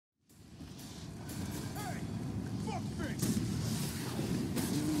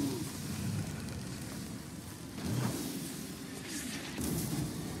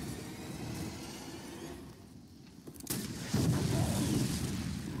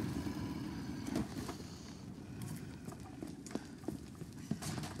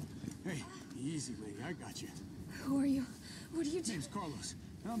Easy, lady. I got you. Who are you? What are you doing? Name's Carlos,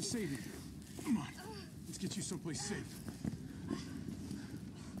 and I'm saving you. Come on. Let's get you someplace safe.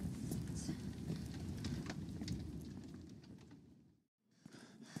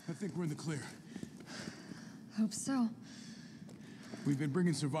 I think we're in the clear. Hope so. We've been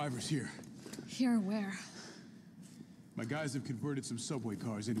bringing survivors here. Here where? My guys have converted some subway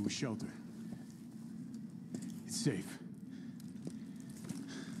cars into a shelter. It's safe.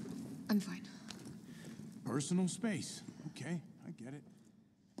 I'm fine. Personal space. Okay, I get it.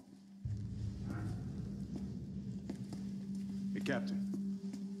 Hey, Captain.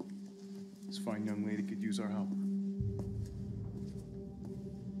 This fine young lady could use our help.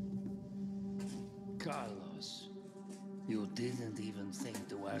 Carlos, you didn't even think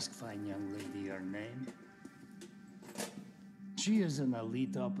to ask fine young lady her name? She is an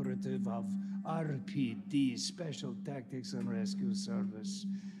elite operative of RPD, Special Tactics and Rescue Service.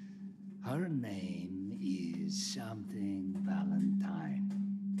 Her name is something Valentine.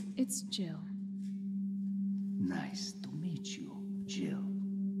 It's Jill. Nice to meet you, Jill.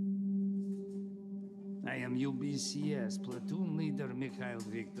 I am UBCS Platoon Leader Mikhail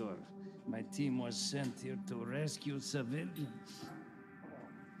Victor. My team was sent here to rescue civilians.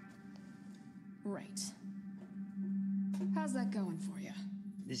 Right. How's that going for you?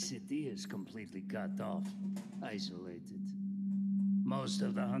 The city is completely cut off, isolated. Most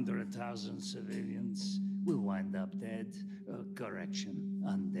of the 100,000 civilians will wind up dead. Correction,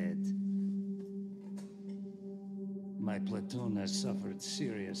 undead. My platoon has suffered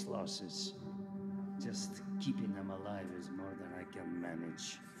serious losses. Just keeping them alive is more than I can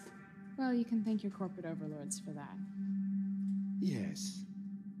manage. Well, you can thank your corporate overlords for that. Yes.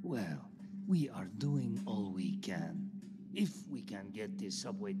 Well, we are doing all we can. If we can get this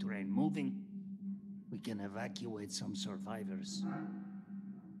subway train moving, we can evacuate some survivors.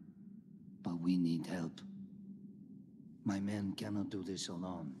 But we need help. My men cannot do this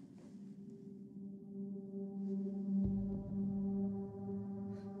alone.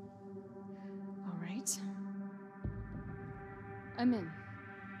 All right. I'm in.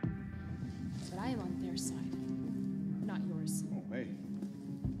 But I am on their side, not yours. Oh, hey.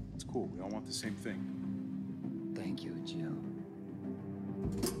 It's cool. We all want the same thing. Thank you, Jill.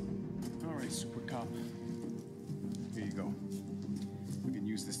 All right, Super Cop. Here you go. We can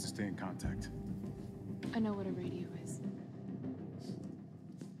use this to stay in contact. I know what a radio is.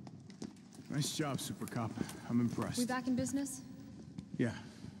 Nice job, Super Cop. I'm impressed. We back in business? Yeah,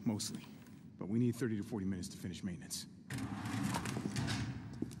 mostly. But we need 30 to 40 minutes to finish maintenance.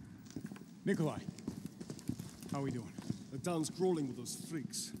 Nikolai, how are we doing? The town's crawling with those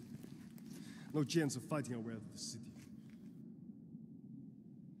freaks. No chance of fighting our way out of the city.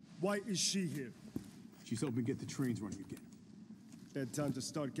 Why is she here? She's helping get the trains running again. Bad time to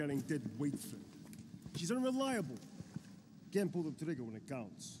start carrying dead weight for her. She's unreliable. Can't pull the trigger when it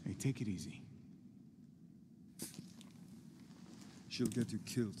counts. Hey, take it easy. She'll get you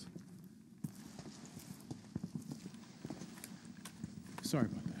killed. Sorry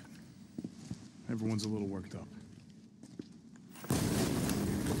about that. Everyone's a little worked up.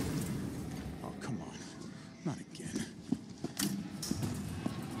 Oh, come on. Not again.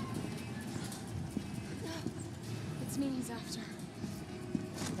 It's me he's after.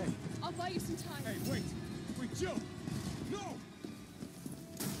 Hey. I'll buy you some time. Hey, wait! Wait, Jill! No!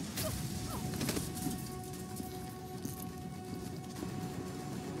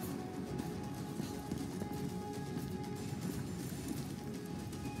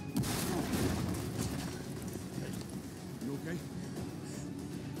 You okay?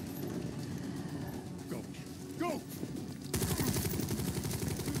 Go. Go!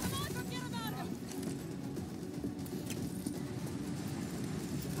 Come on, forget about him!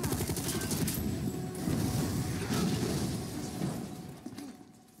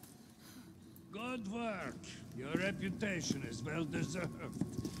 Good work. Your reputation is well deserved.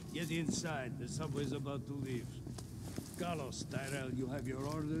 Get inside. The subway's about to leave. Carlos, Tyrell, you have your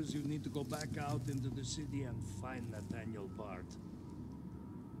orders. You need to go back out into the city and find Nathaniel Bart.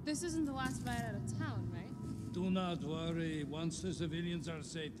 This isn't the last ride out of town, right? Do not worry. Once the civilians are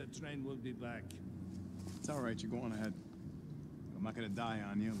safe, the train will be back. It's all right. You go on ahead. I'm not gonna die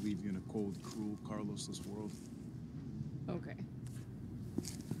on you, leave you in a cold, cruel, Carlosless world. Okay.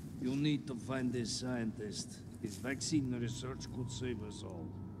 You need to find this scientist. His vaccine research could save us all.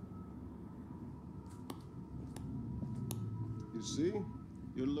 You see?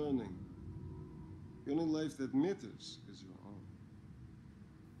 You're learning. The only life that matters is your own.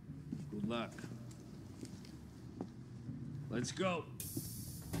 Good luck. Let's go.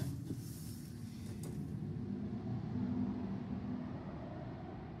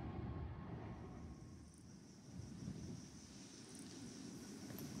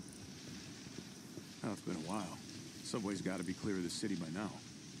 Subway's got to be clear of the city by now.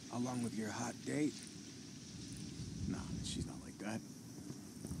 Along with your hot date? Nah, she's not like that.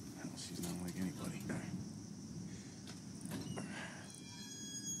 Hell, she's not like anybody.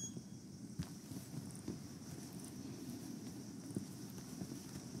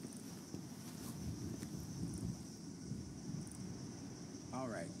 All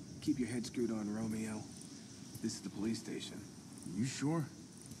right, keep your head screwed on, Romeo. This is the police station. You sure?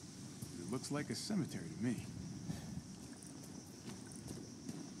 It looks like a cemetery to me.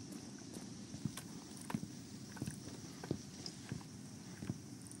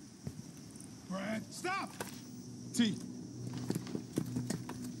 Brad, stop! T.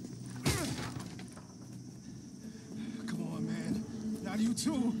 Come on, man. Not you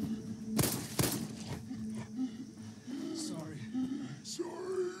too. Sorry.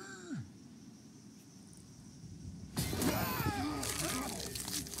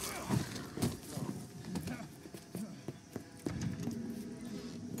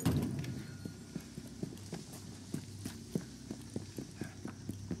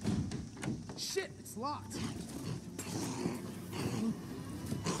 Shit, it's locked.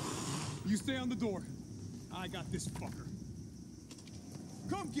 You stay on the door. I got this fucker.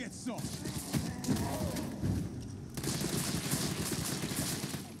 Come get some.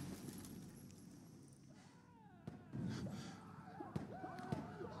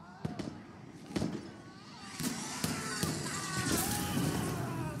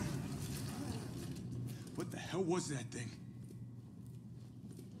 What the hell was that thing?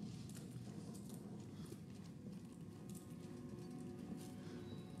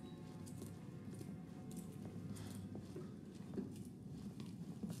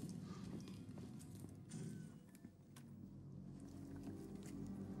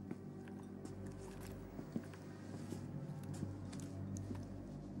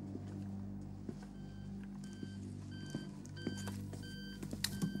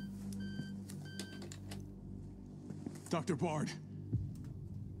 Dr. Bard.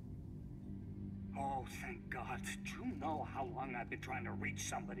 Oh, thank God. Do you know how long I've been trying to reach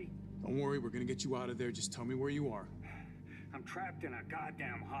somebody? Don't worry, we're gonna get you out of there. Just tell me where you are. I'm trapped in a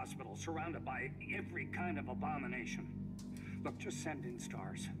goddamn hospital, surrounded by every kind of abomination. Look, just send in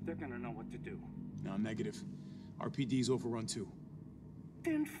stars. They're gonna know what to do. No, negative. RPD's overrun too.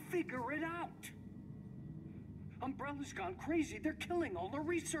 Then figure it out! Umbrella's gone crazy. They're killing all the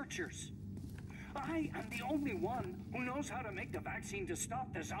researchers. I am the only one who knows how to make the vaccine to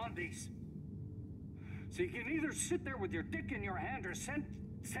stop the zombies. So you can either sit there with your dick in your hand or send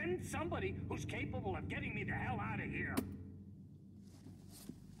somebody who's capable of getting me the hell out of here.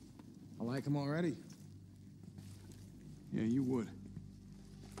 I like him already. Yeah, you would.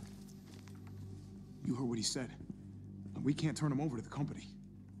 You heard what he said. We can't turn him over to the company.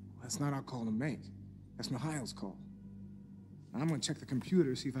 That's not our call to make. That's Mikhail's call. I'm gonna check the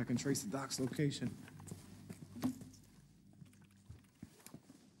computer, see if I can trace the doc's location.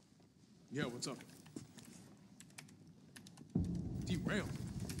 Yeah, what's up? Derailed.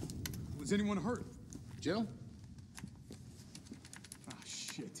 Was anyone hurt? Jill? Ah,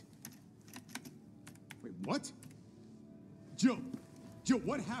 shit. Wait, what? Jill! Jill,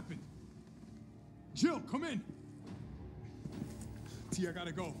 what happened? Jill, come in! T, I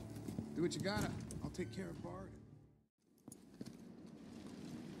gotta go. Do what you gotta. I'll take care of Bard.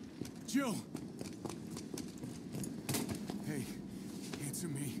 Jill! Hey, answer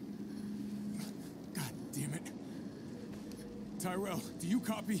me. God damn it. Tyrell, do you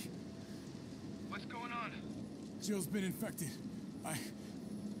copy? What's going on? Jill's been infected.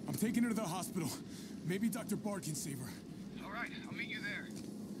 I'm taking her to the hospital. Maybe Dr. Bard can save her. All right, I'll meet you there.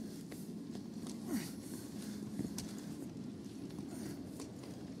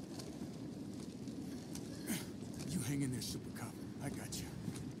 You hang in there, Super Cop. I got you.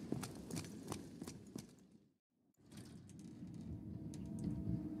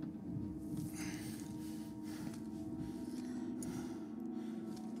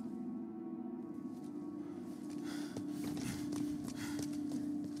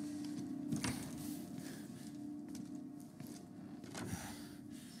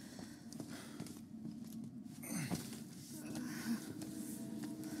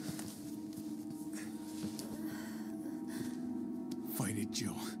 Fight it,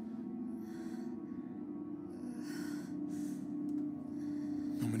 Jill.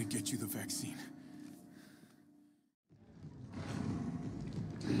 I'm gonna get you the vaccine.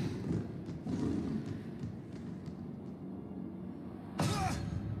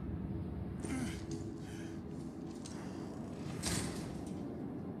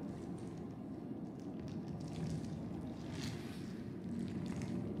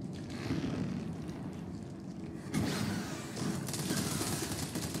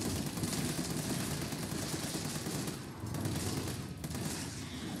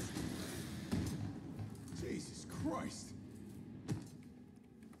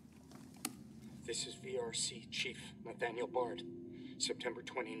 This is VRC Chief Nathaniel Bard. September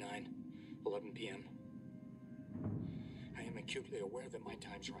 29, 11 p.m. I am acutely aware that my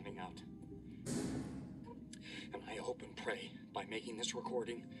time's running out. And I hope and pray, by making this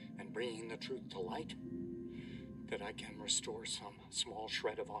recording and bringing the truth to light, that I can restore some small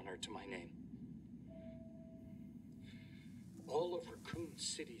shred of honor to my name. All of Raccoon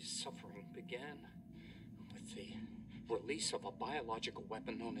City's suffering began with the release of a biological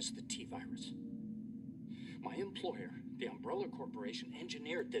weapon known as the T-virus. My employer, the Umbrella Corporation,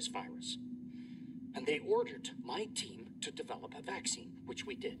 engineered this virus, and they ordered my team to develop a vaccine, which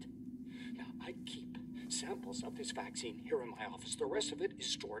we did. Now, I keep samples of this vaccine here in my office. The rest of it is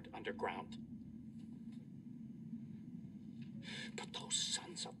stored underground. But those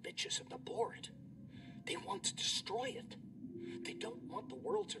sons of bitches at the board, they want to destroy it. They don't want the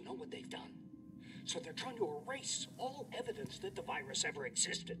world to know what they've done. So they're trying to erase all evidence that the virus ever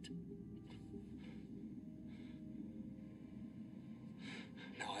existed.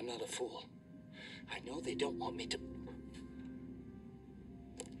 Now, I'm not a fool. I know they don't want me to...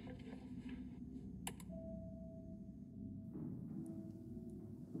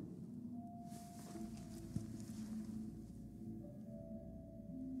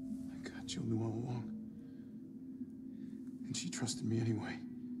 Jill knew all along. And she trusted me anyway.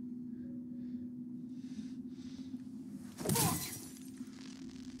 Fuck!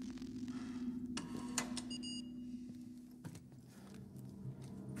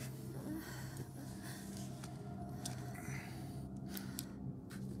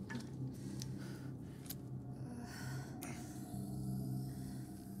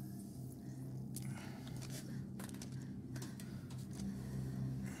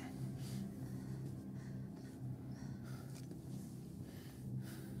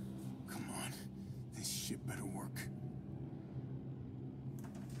 Shit better work.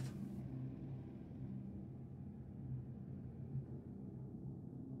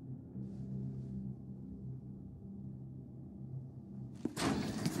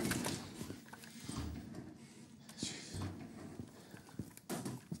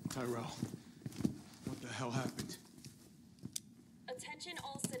 Tyrell, what the hell happened? Attention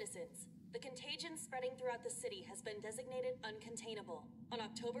all citizens. The contagion spreading throughout the city has been designated uncontainable. On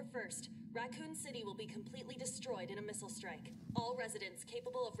October 1st, Raccoon City will be completely destroyed in a missile strike. All residents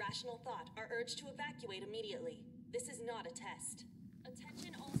capable of rational thought are urged to evacuate immediately. This is not a test.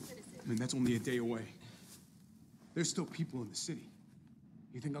 Attention all citizens. I mean, that's only a day away. There's still people in the city.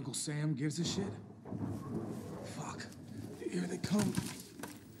 You think Uncle Sam gives a shit? Fuck. Here they come.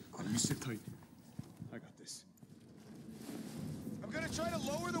 Let me sit tight. I got this. I'm gonna try to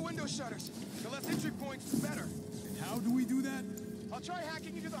lower the window shutters. The less entry points, the better. And how do we do that? I'll try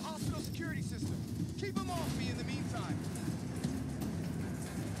hacking into the hospital security system. Keep them off me in the meantime.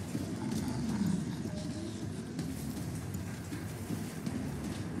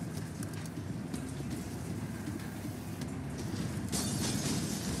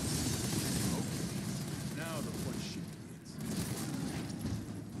 Okay, now the fun shit begins.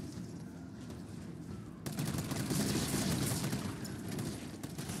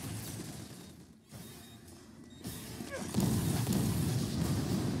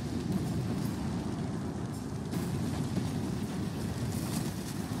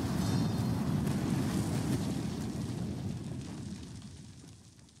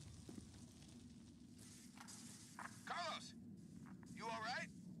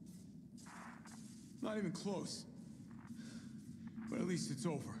 Not even close. But at least it's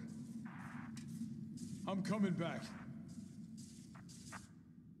over. I'm coming back.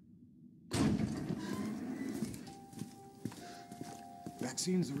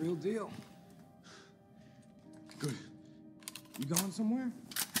 Vaccine's the real deal. Good. You going somewhere?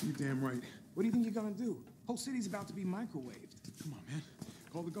 You're damn right. What do you think you're gonna do? Whole city's about to be microwaved. Come on, man.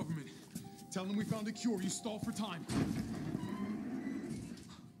 Call the government. Tell them we found a cure. You stall for time.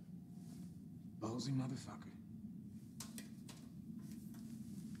 Ballsy motherfucker.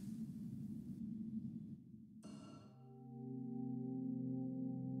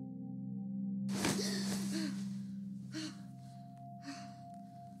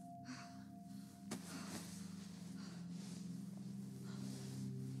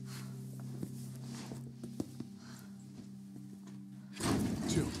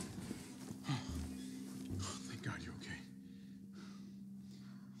 Jill. Thank God you're okay.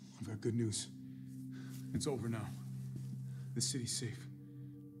 I've got good news. It's over now. The city's safe.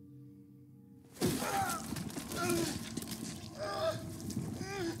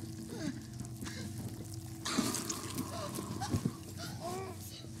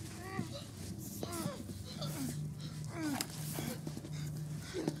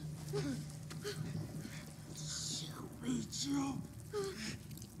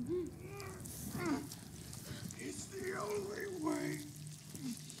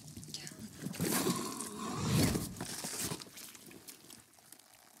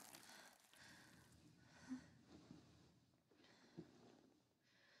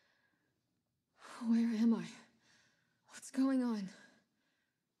 Where am I? What's going on?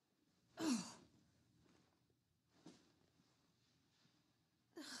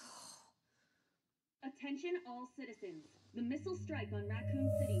 Attention all citizens. The missile strike on Raccoon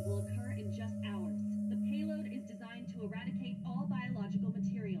City will occur in just hours. The payload is designed to eradicate all biological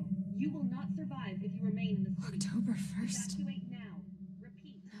material. You will not survive if you remain in the city. October 1st. Evacuate now.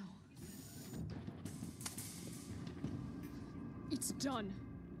 Repeat. No. It's done.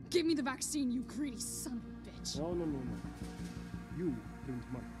 Give me the vaccine, you greedy son of a bitch. No. You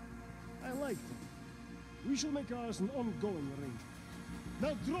print money. I like that. We shall make ours an ongoing arrangement.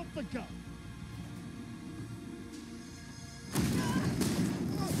 Now drop the gun!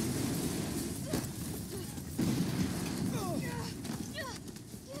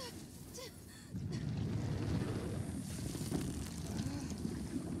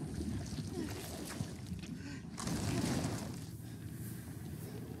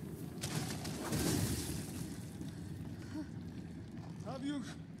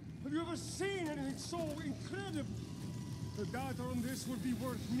 Have you ever seen anything so incredible? The data on this would be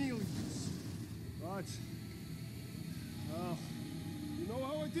worth millions. But, you know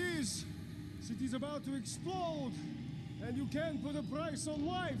how it is. City's about to explode, and you can't put a price on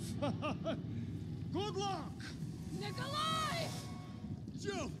life. Good luck! Nikolai!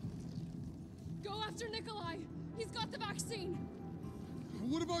 Jill! Go after Nikolai! He's got the vaccine!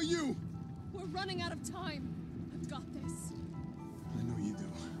 What about you? We're running out of time. I've got this. I know you do.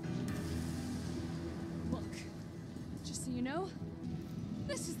 Look, just so you know,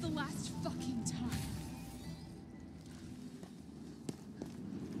 this is the last fucking time.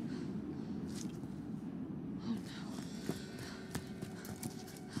 Oh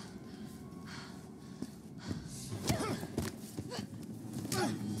no.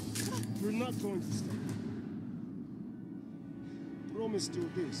 You're not going to stay. Promised you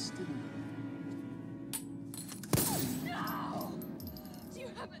this, didn't you?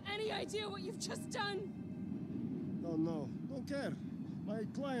 Any idea what you've just done? Oh no, don't care. My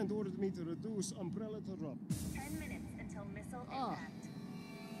client ordered me to reduce Umbrella to rubble. 10 minutes until missile impact.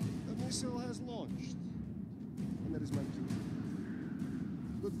 The missile has launched. And that is my cue.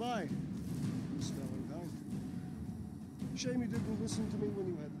 Goodbye, Miss Valentine. Shame you didn't listen to me when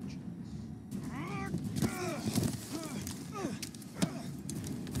you had the chance.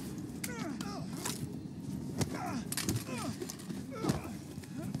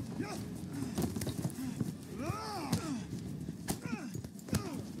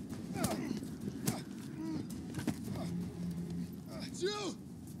 Jill!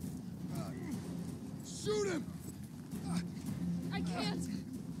 Shoot him! I can't!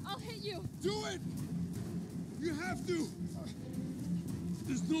 I'll hit you! Do it! You have to!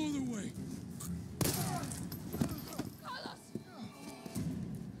 There's no other way. Carlos!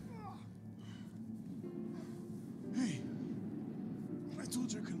 Hey, I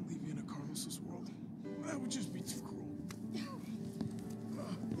told you I couldn't leave you in a Carlos's world. That would just be too cruel.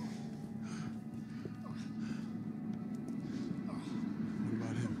 What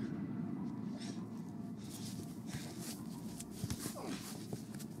about him?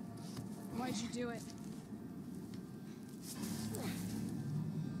 Why'd you do it?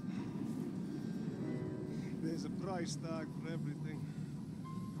 There's a price tag for everything.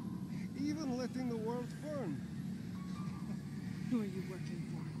 Even letting the world burn. Who are you working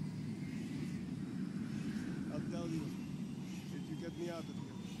for? I'll tell you, if you get me out of here.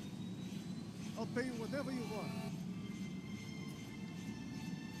 I'll pay you whatever you want.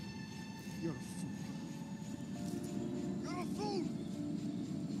 You're a fool. You're a fool!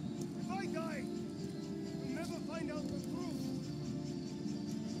 If I die, you'll never find out the truth.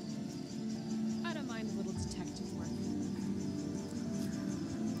 I don't mind a little detective work.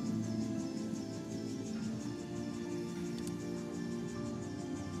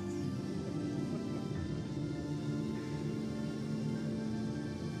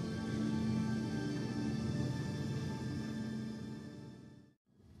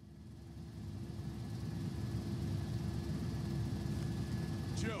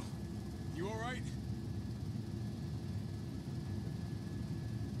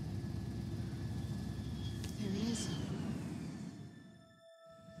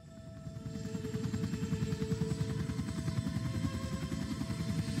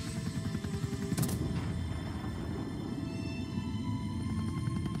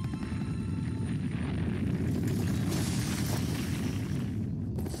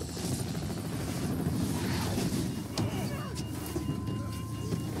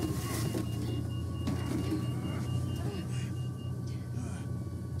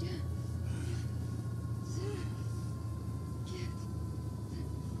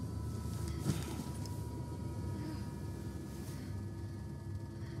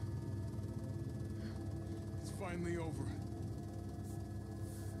 finally over.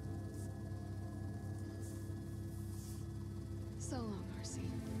 So long, Marcy.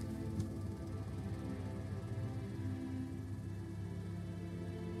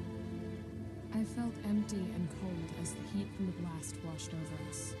 I felt empty and cold as the heat from the blast washed over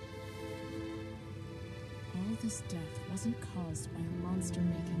us. All this death wasn't caused by a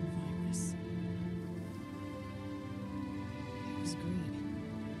monster-making virus. It was greed.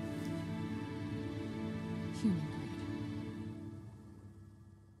 Human